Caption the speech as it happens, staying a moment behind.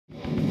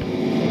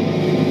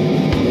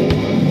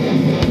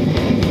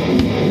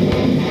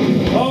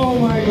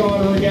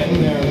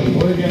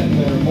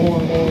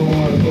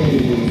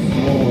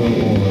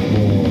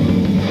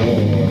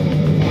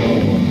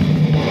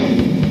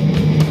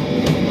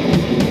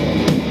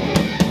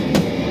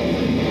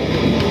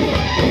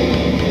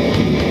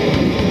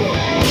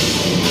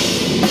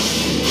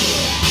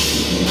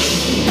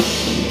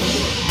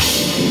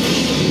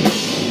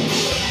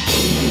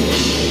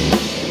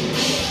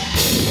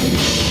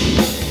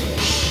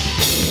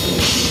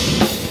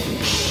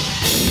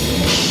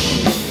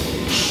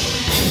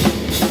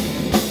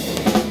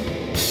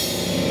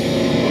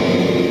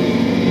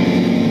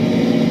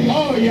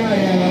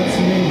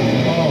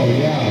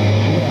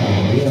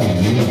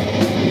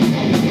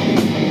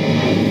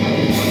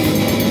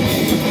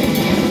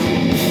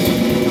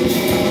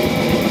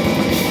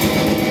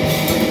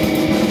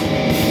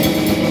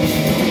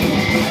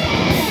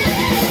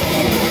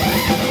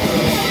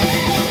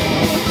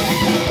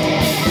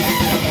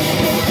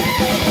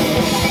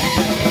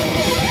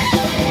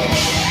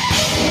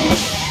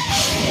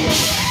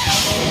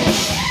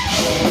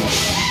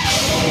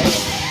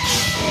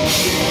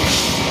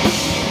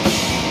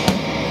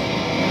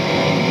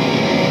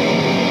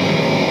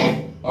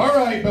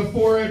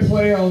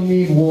Anybody else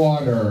need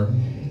water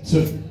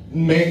to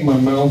make my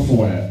mouth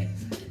wet?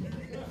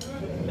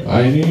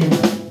 I need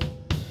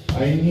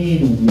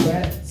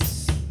wet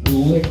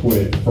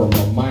liquid for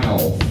my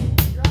mouth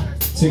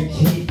to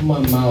keep my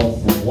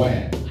mouth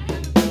wet.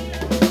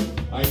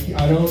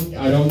 I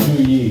don't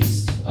do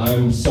yeast.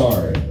 I'm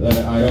sorry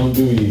that I don't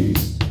do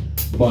yeast,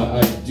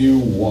 but I do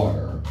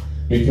water,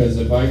 because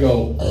if I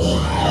go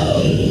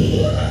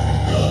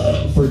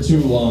for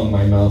too long,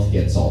 my mouth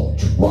gets all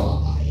dry.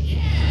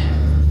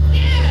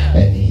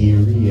 And here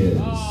he is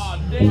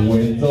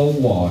with the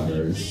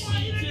waters.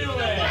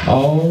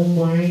 Oh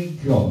my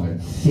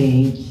God!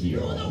 Thank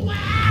you. Oh,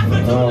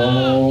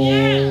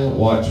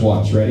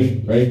 watch.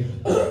 Ready?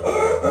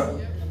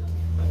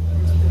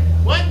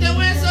 What the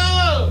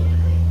whistle?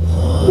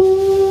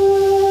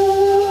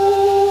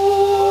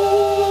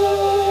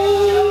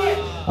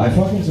 I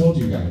fucking told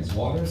you guys,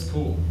 water's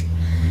cool.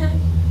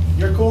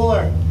 You're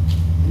cooler.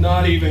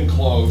 Not even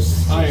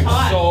close. I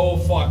am so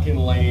fucking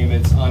lame,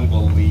 it's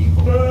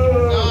unbelievable.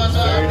 No, it's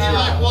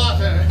like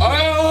water.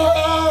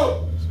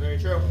 Oh! It's very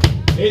true.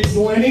 It's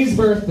Lenny's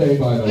birthday,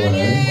 by the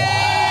way.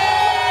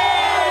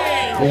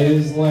 It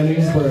is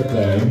Lenny's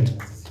birthday.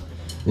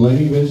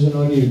 Lennyvision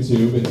on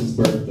YouTube, it's his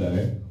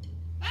birthday.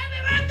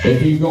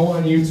 If you go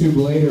on YouTube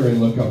later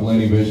and look up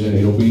Lennyvision,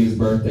 it'll be his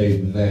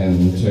birthday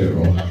then,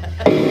 too.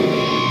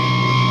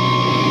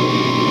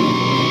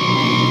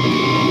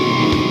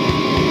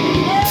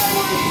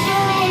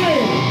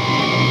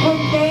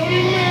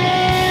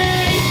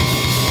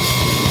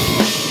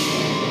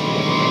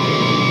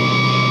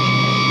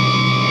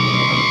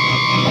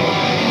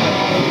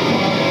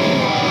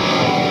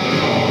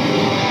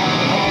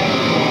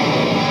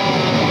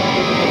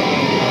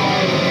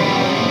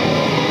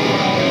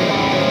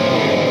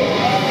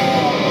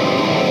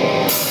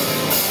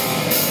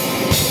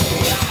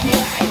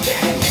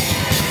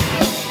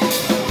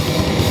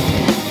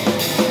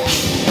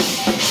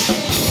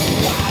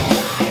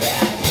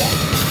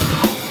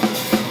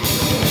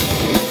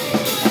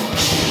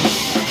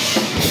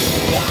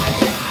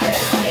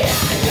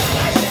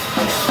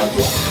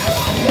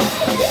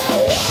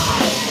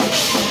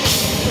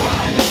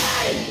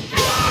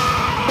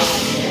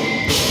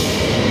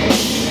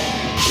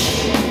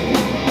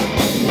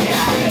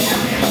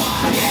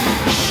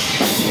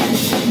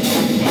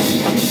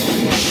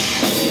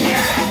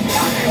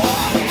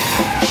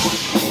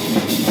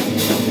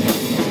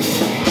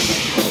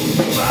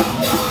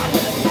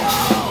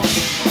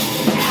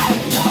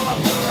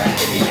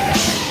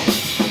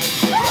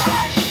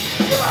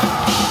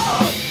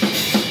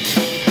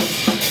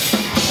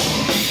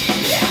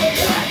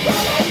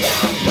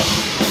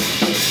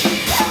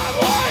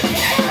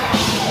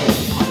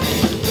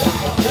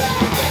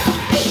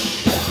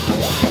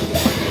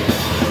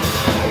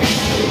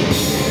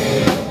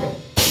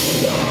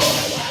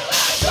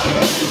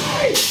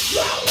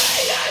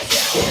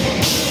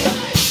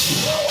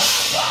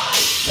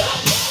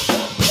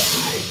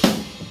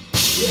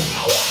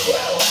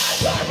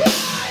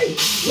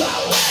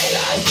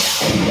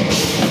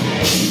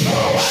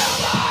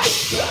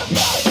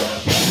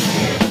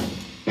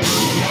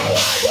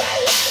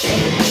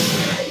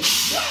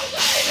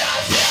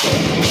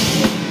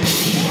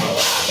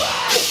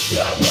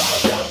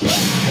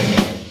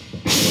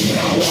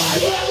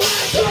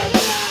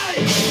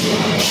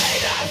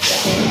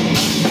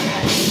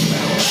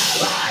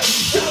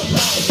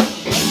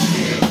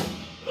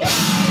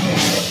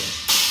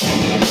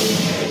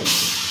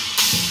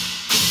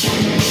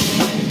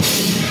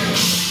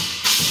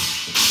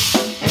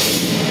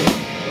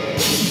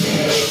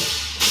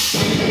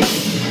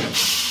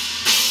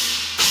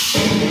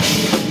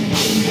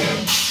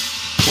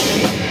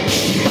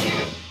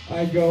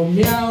 I go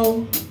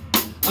meow,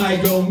 I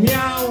go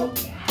meow,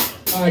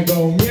 I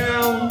go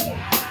meow,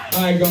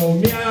 I go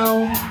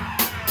meow.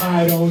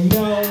 I don't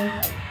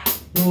know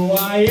who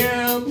I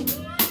am.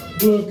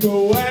 Look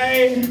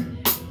away,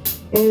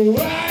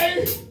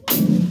 away.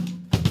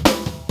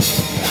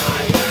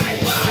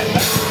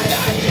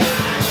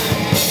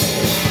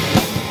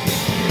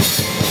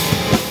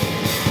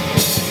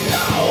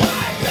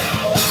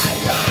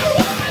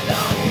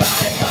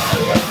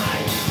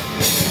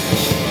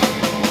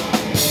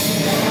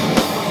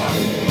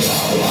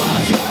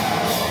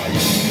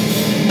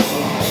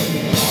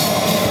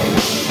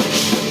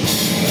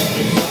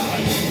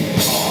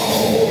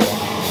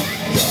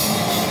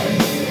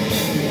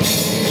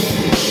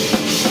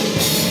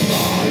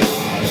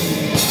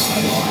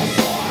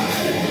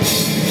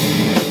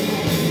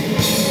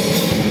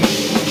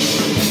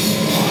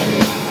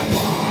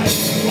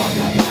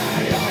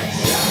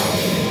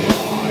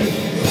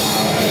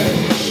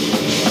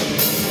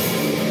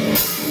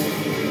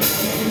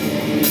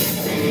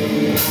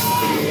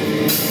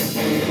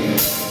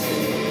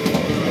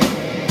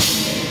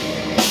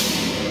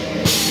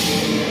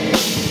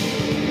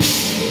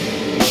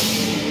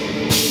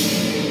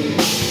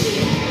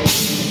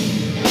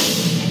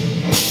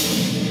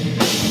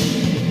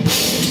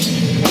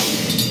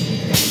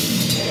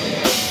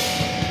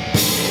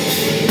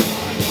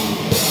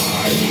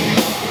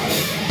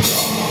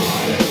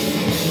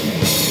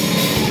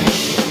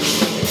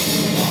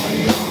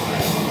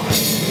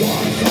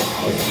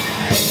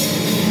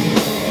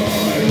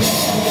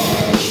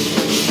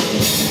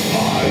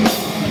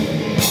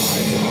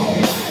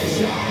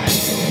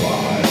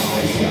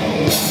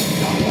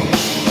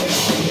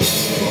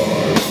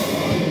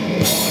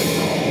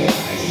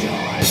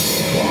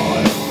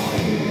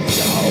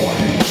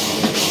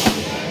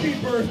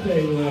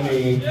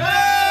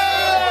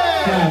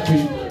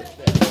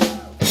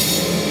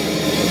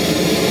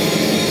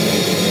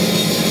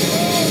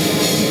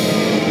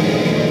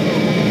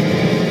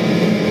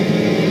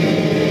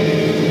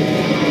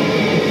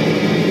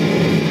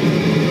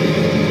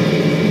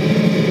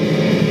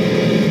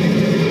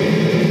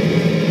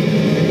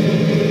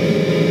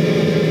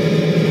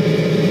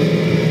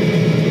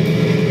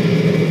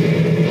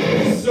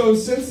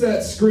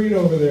 that screen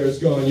over there is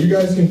going, you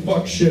guys can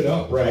fuck shit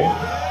up,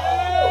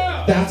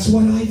 right? That's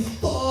what I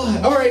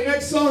thought. All right,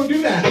 next song,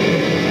 do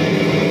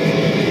that.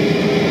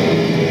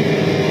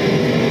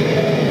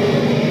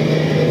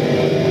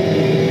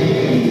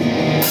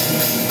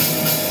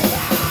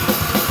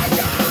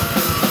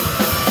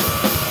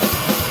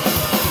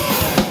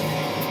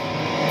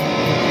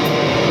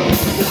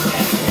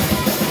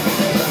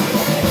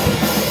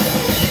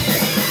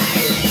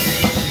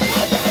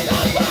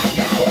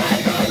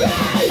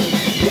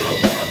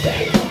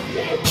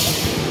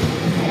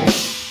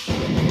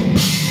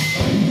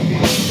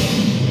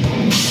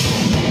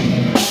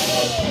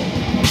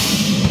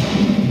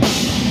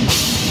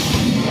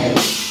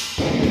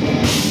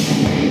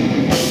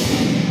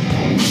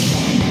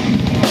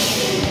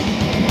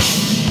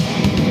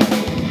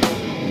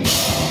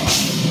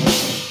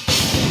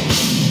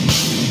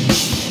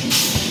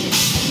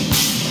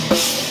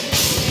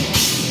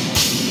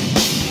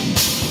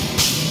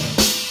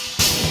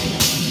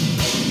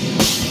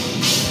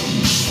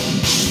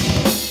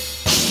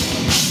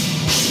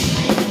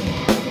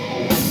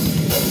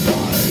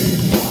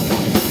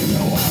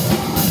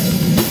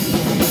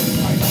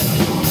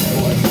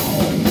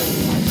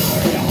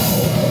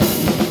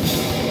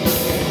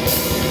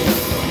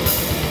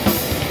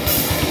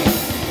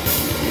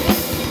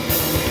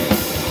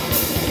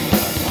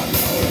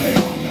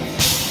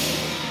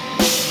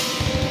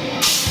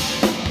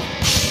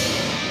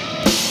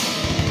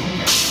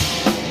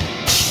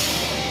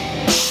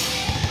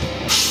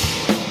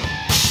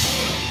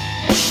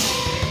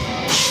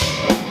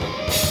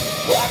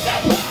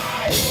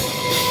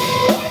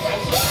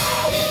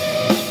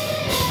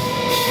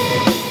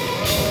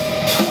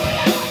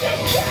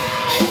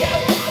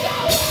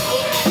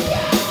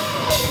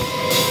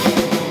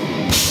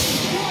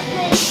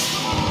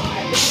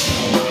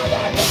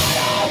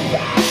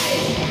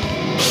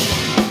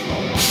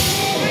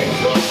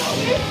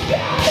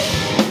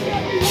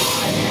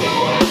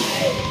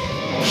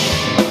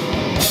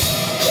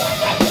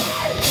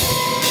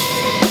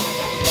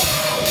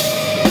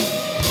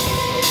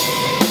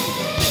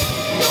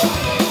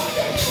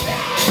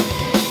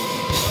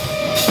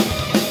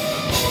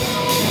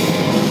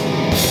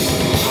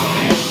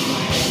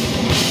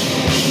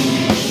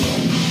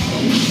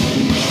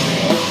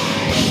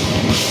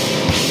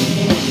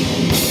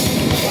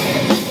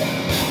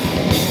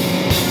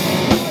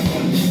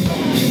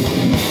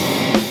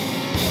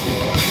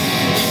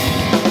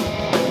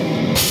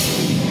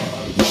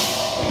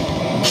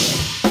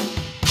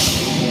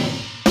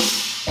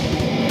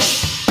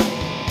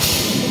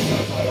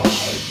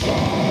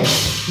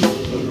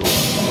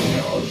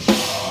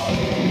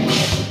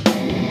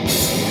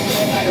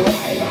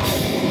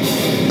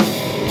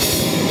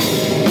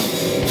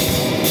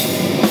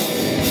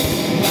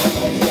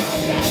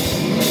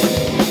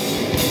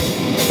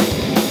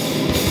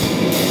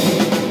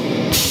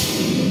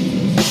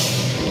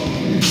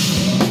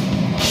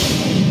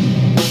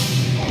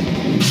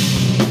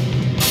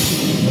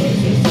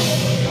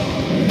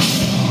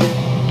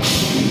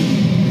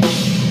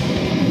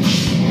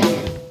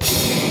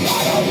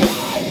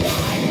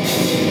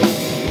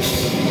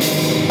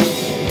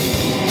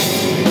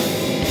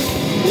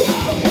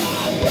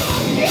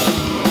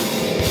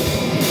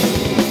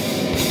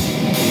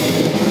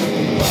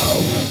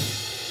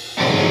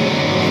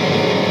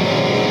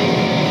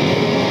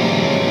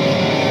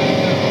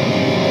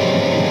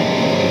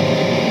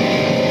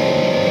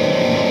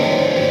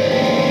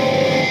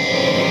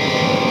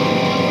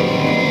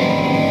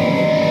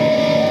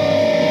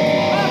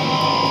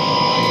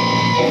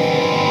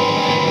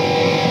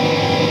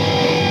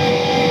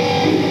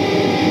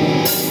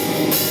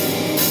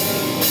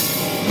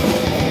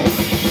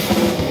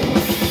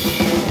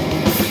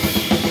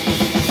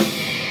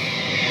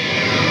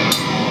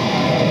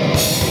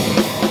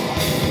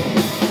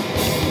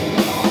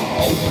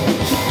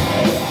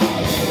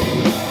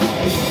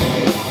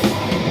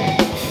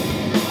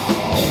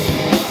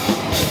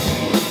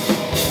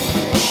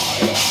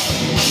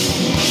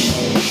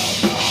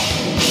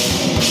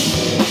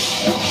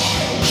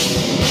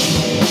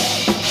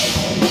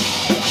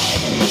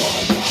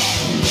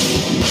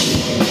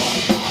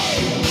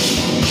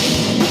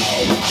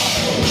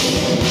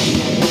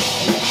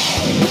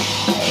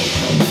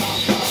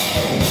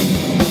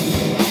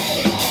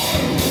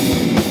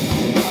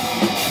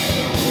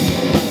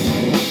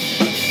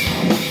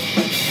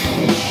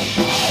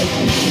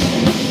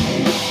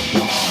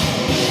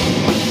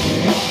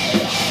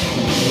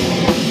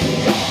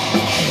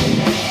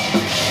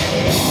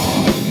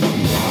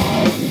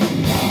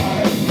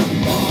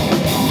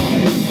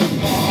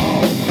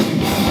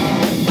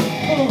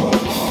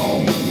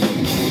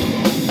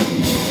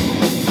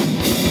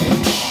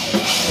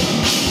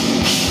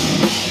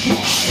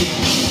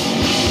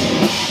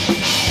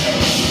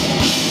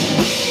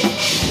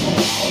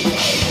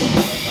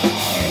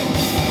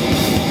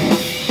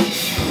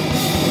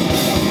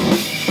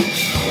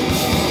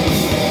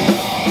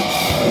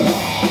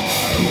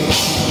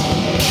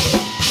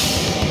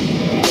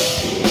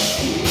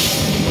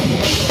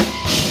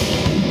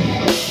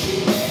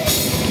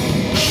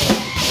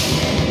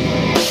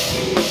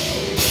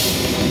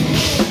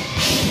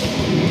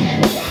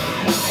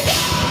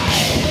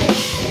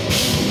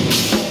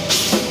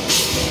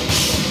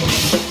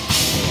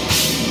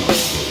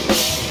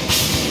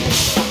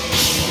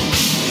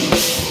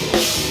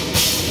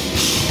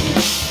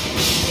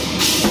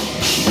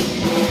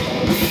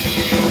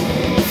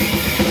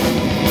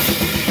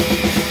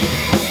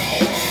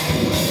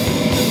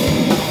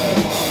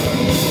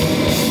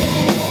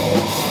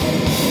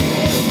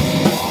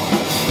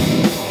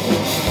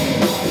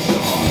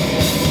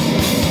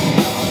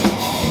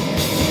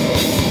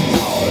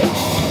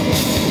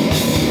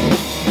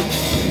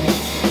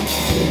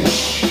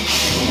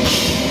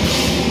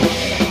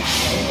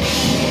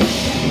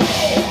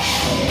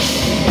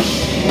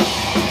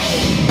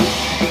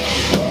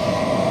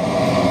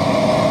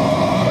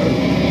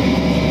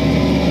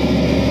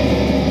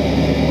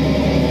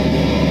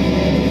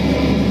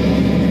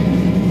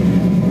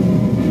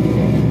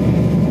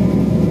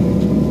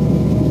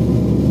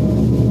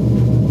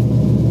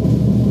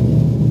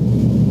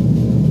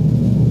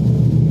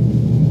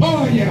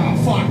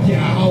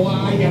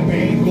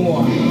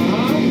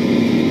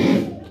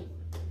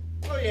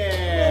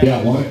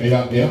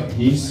 Yeah,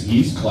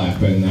 he's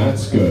clapping.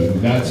 That's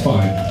good. That's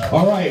fine.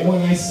 All right,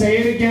 when I say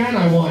it again,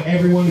 I want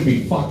everyone to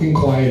be fucking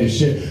quiet as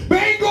shit.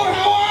 Bangor,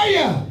 how are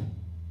ya?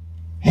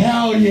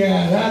 Hell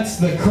yeah, that's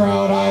the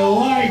crowd I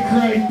like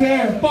right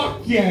there.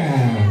 Fuck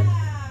yeah.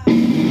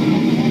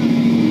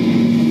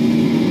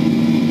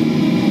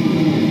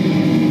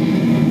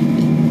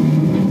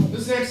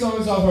 This next song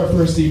is off our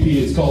first EP.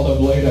 It's called Up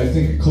Late, I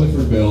think, at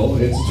Cliffordville.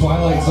 It's a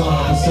Twilight Zone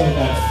episode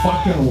that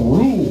fucking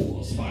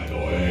rules, by the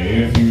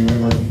way. If you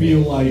ever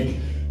feel like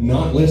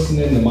not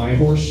listening to my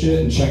horse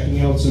shit and checking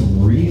out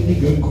some really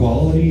good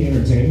quality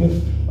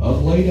entertainment,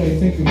 Up Late, I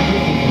think, at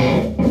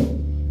Cliffordville.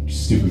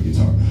 Stupid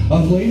guitar.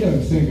 Of late, I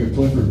think of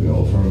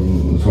Cliffordville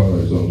from the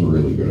Twilight Zone's a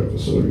really good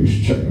episode. You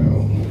should check it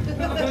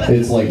out.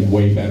 It's like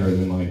way better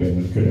than my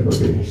band could ever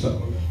be.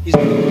 So.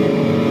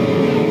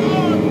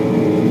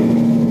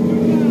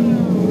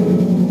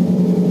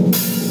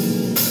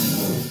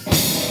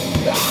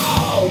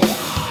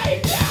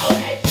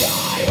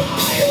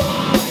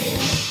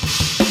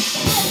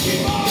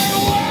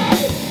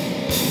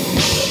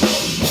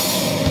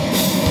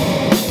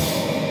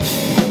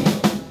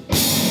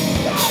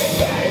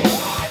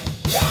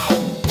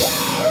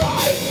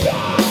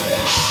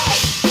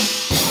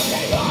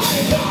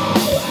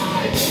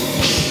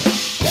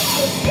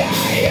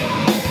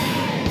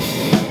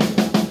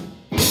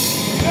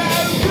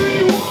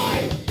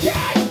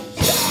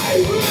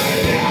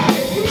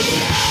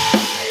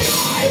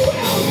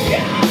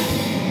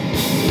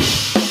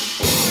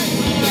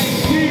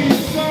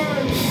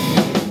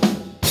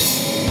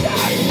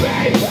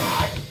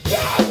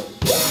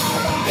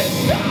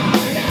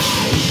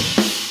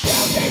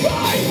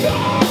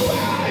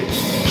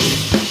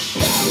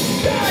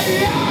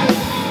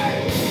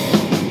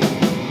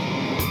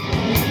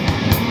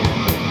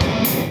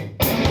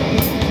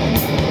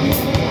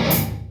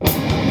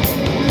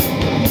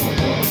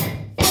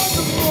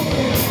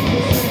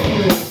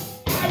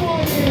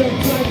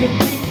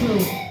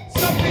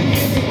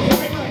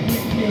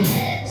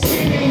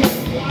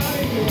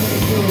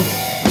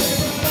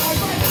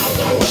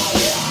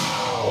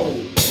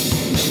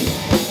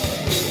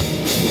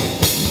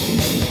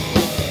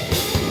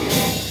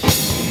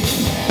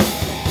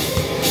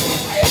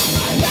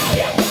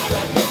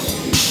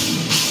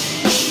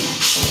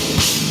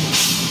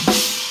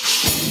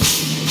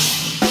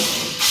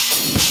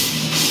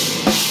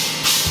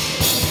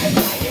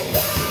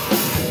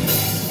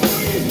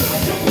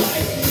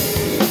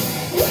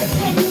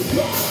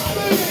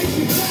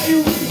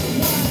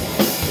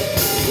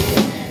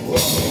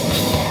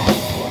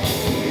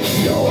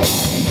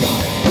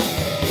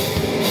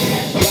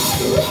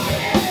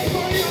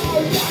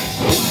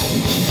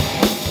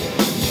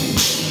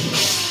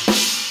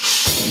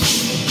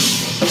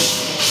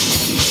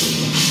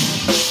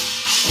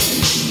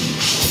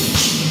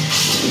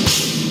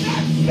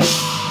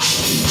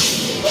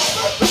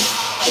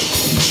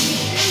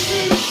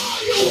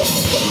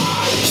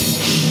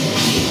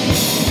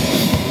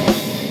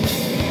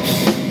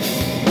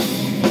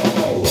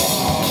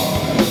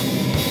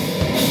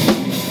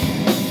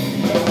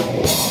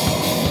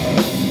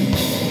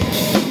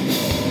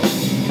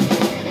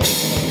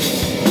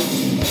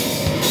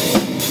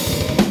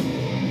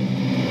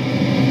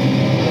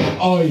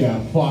 Oh yeah,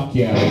 fuck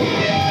yeah.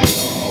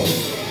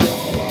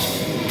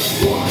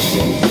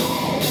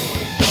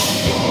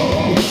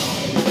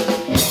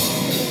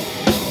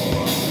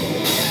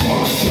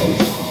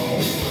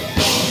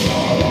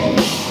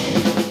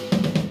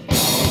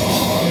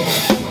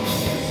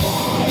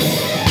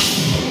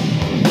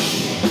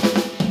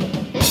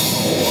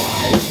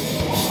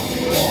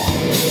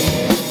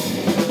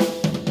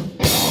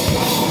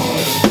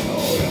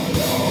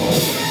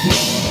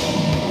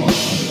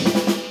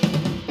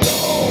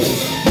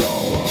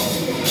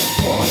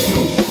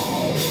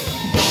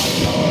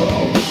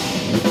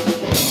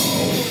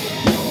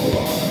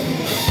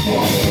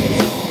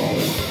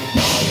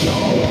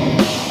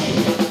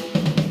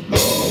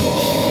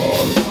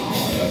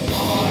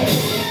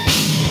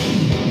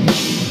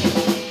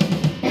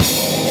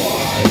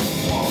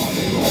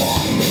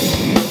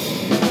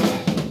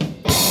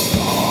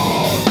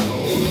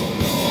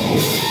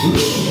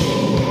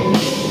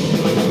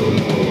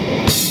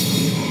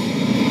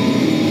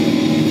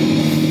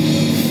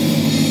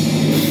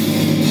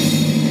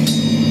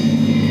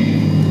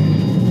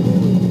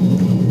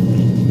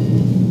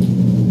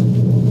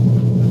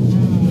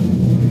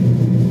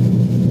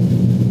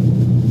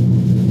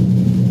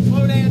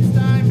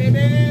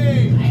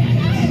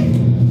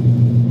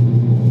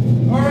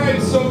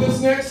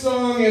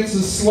 It's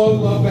a slow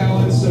love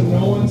ballad, so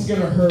no one's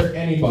gonna hurt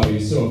anybody.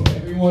 So if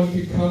everyone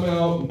could come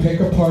out and pick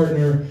a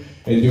partner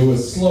and do a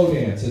slow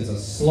dance. It's a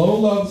slow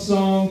love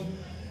song.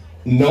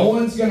 No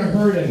one's gonna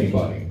hurt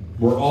anybody.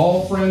 We're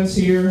all friends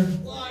here.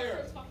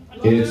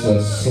 It's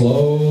a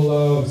slow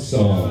love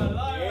song.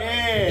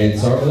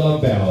 It's our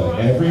love ballad.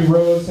 Every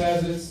rose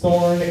has its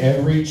thorn,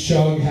 every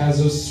chug has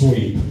a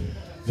sweep.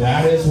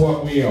 That is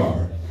what we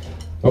are.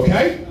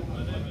 Okay?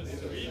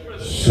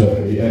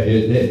 So yeah,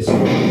 it's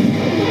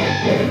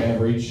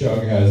every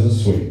chug has a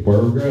sweep.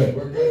 We're good.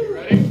 We're good. You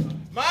ready?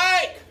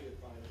 Mike!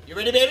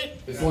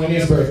 It's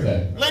Lenny's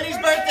birthday. Lenny's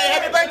birthday.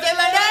 Happy birthday,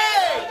 Lenny!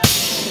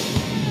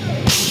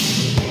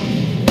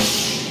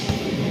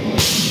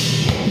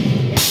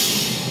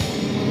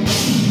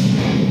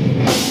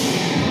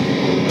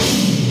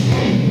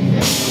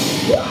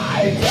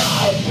 I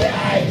don't think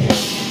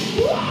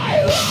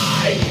I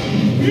like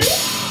you.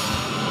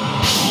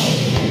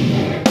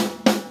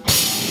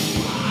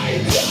 I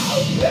don't think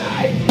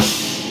I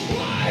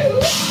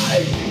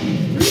like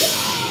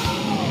you.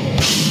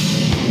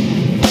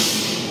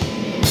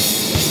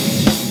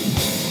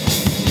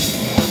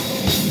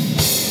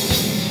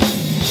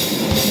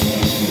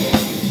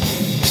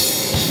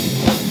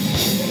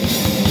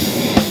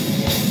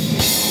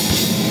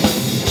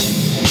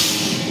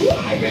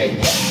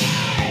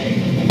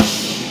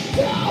 I'm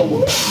beginning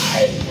to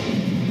write.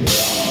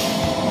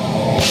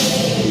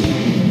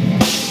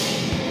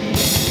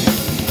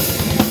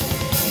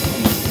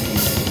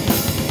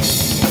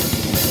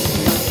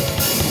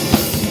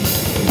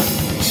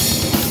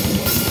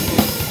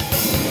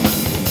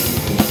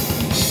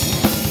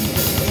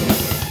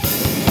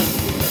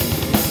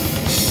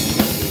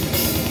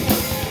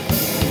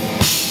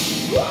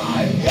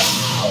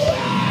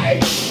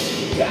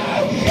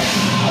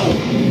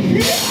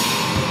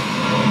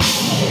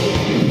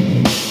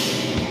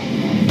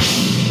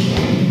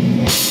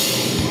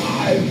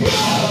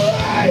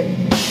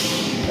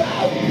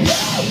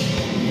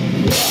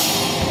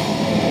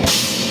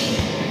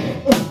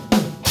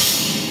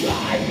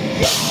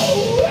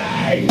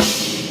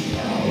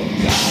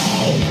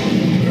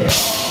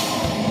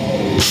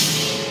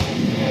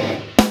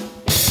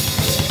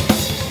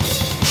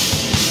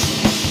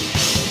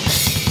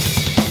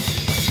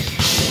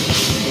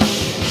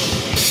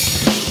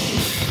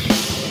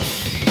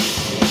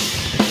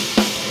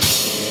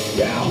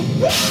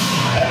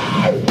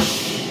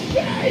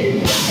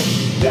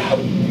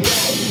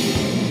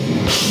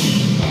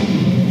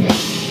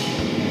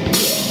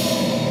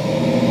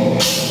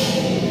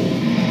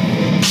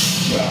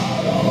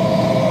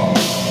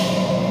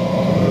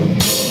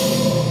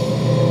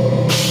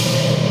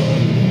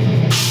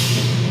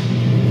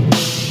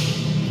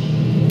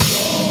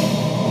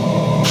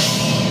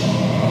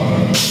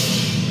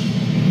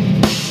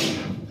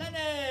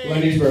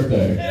 Lenny's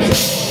birthday.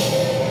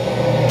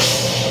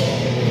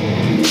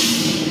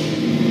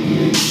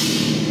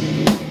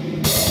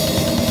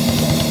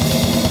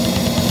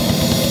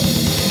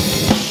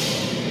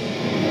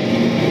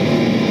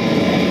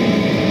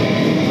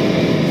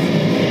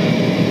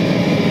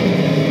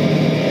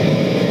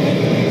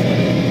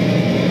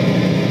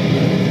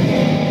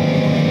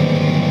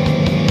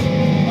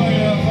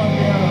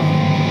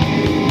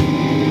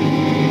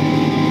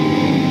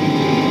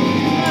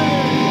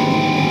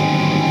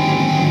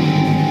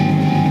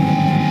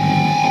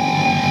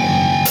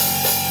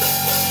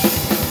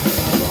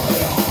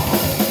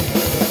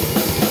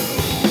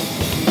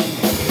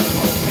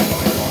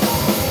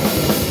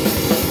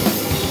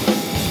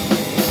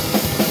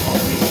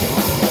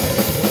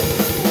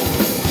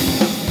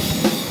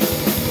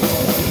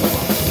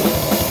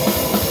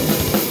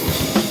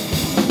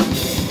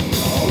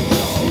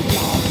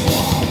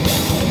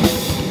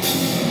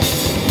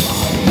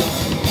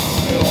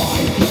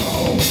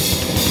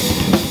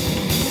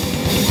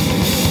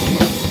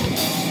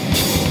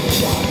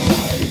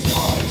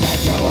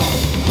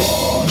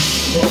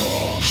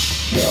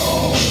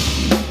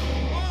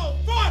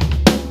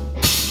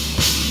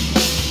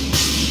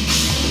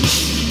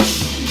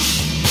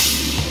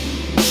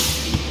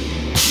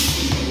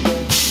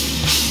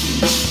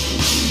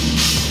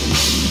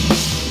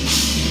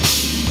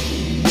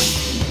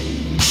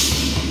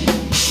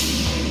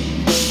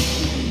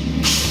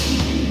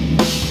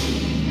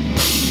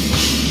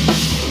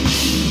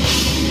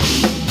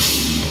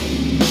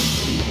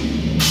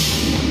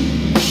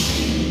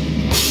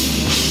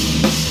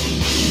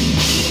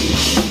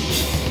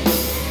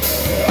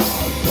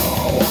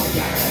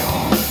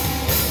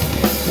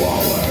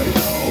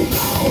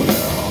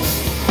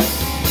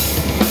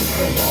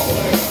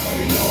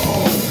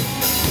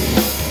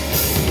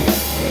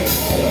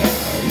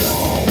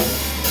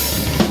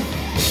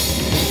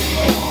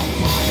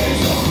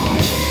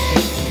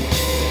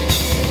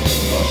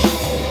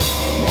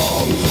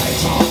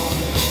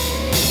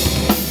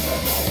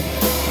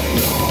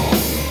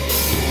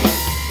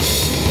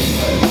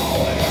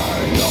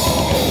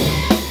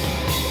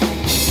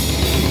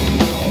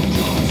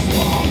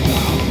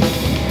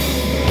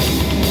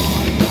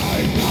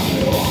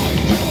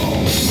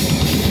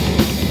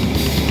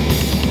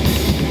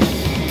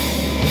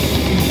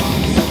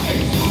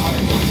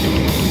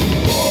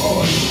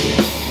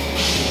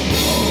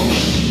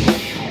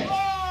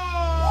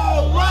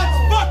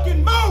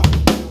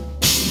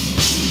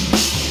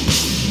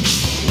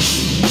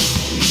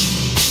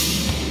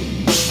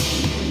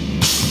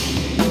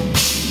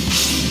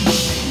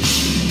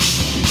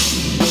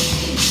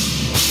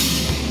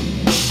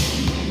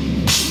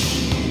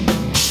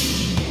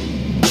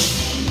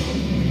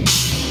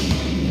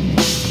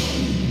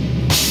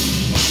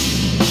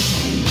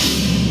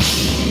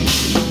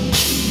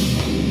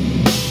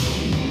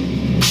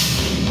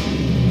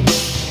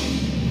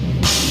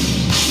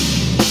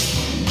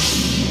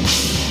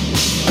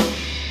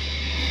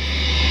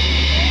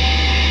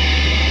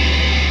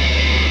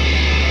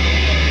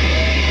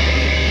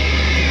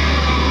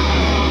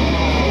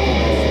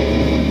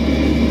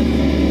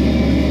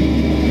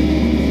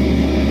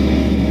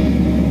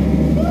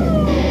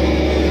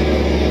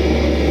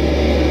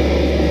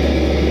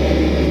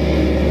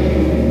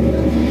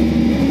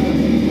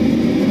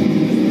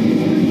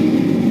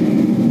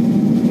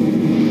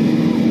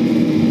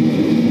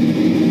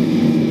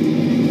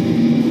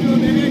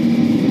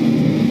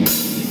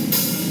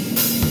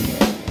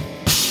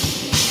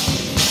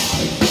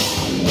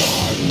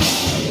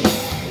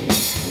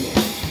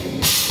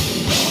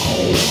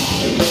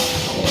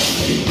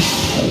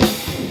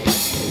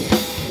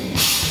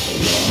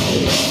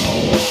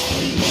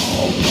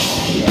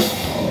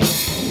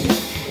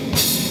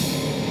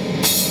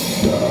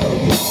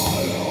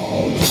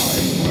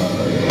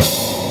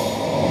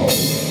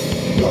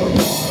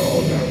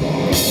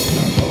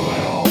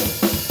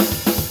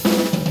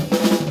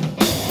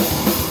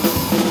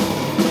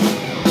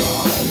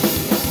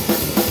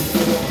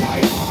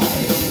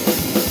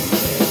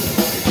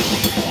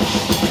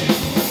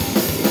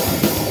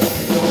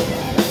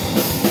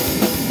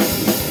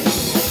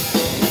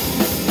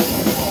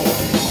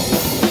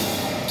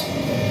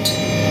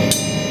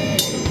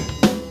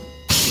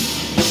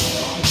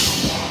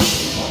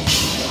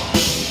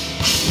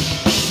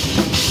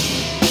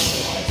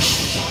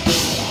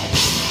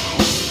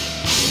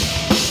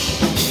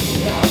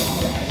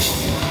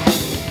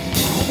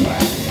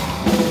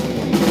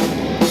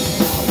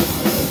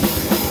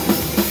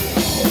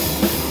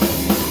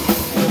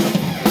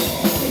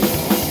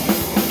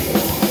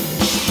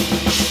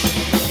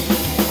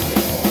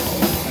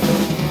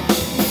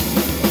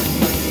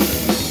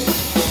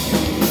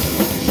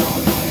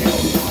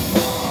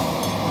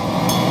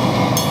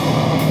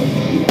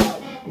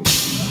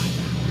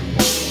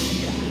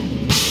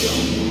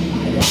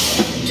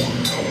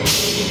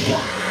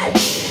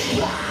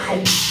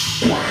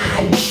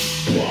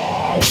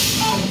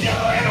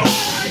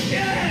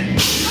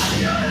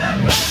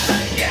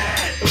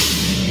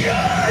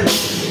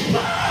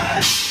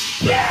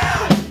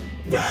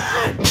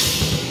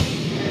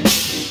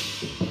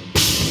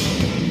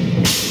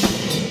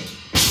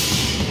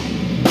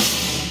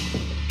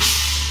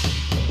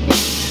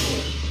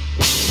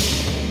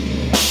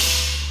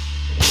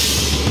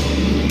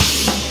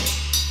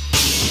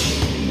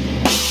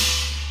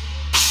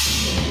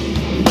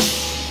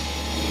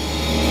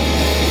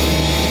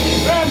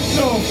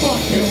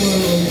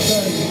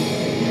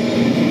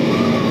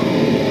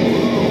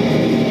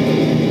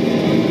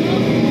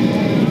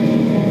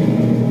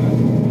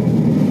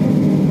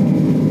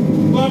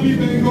 Love you,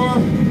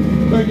 Bangor.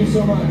 Thank you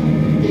so much.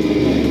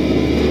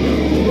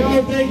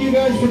 Yo, thank you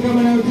guys for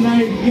coming out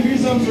tonight. Give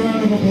yourselves a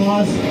round of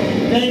applause.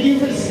 Thank you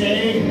for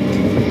staying.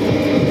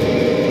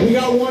 We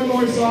got one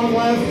more song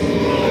left.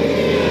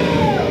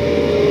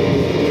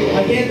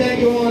 I can't thank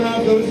you all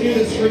enough. Those of you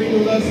that screamed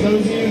with us,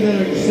 those of you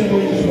that are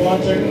simply just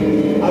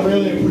watching, I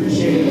really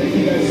appreciate it. Thank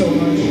you guys so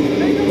much.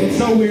 It's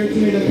so weird to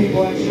me that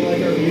people actually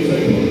like our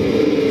music.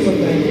 So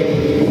thank you.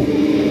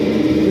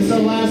 This is our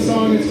last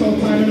song. It's called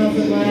Time Enough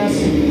at Last.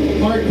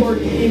 Hardcore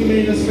King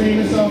made us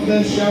famous off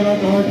this. Shout out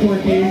to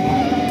Hardcore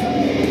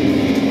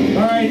King.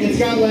 Alright, it's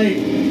got like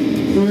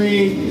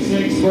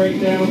 3-6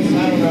 breakdowns.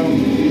 I don't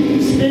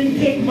know. Spin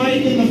kick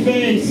Mike in the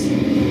face.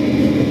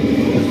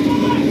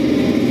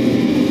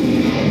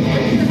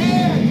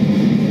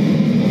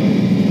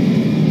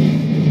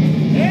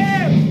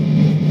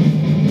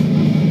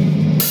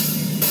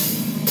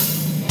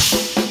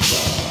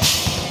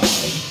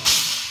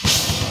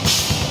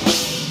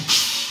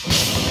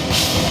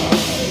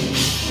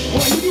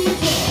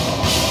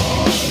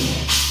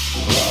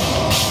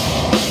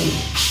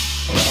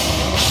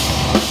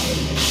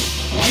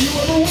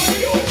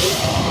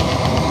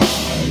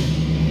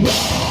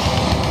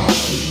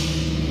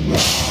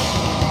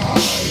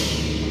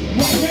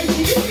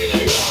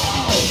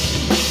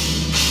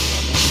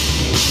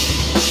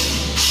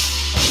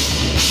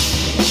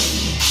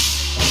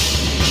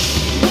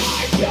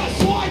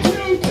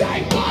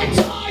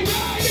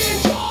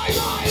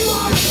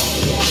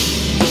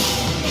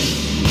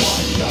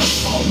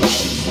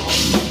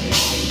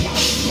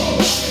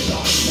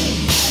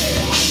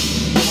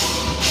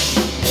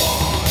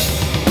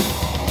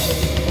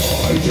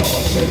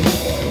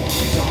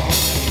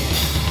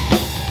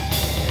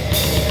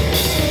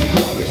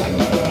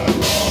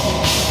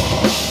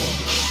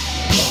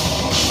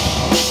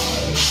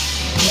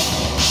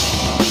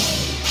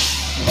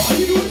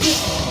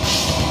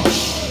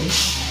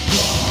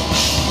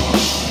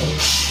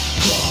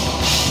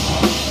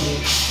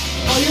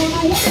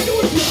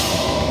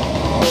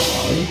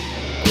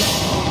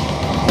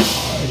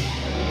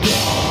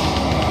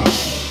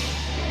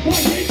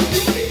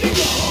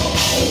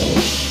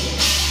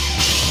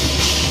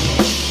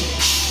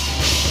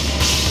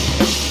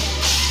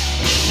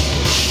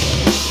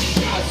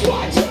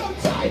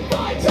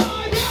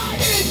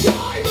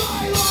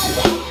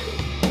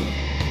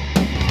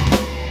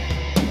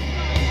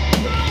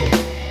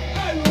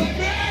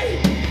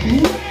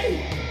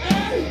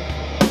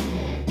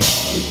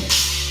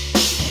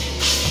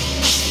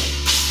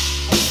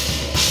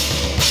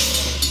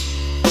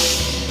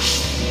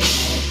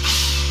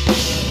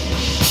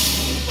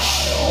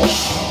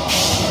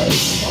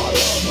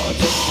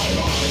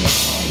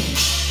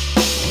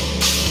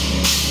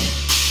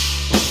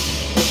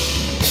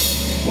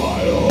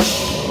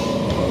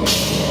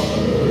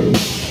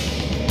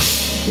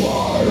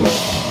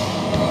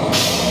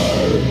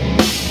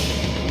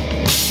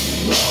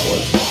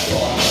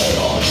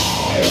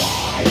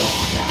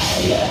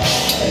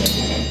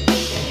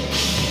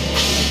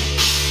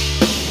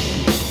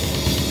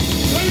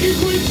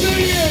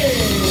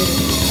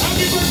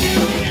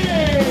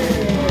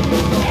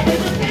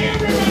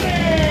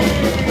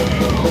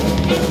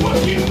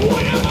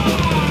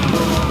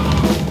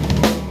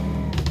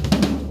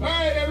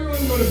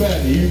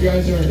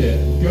 guys earned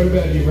it. Go to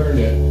bed, you've earned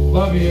it.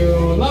 Love you.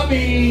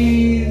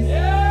 Lovies!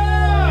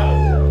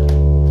 Yeah!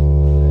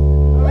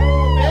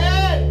 Oh,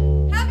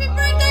 man! Happy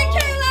birthday,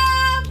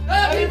 Caleb!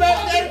 Happy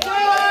birthday,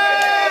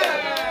 Caleb!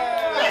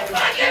 I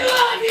fucking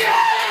love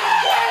you!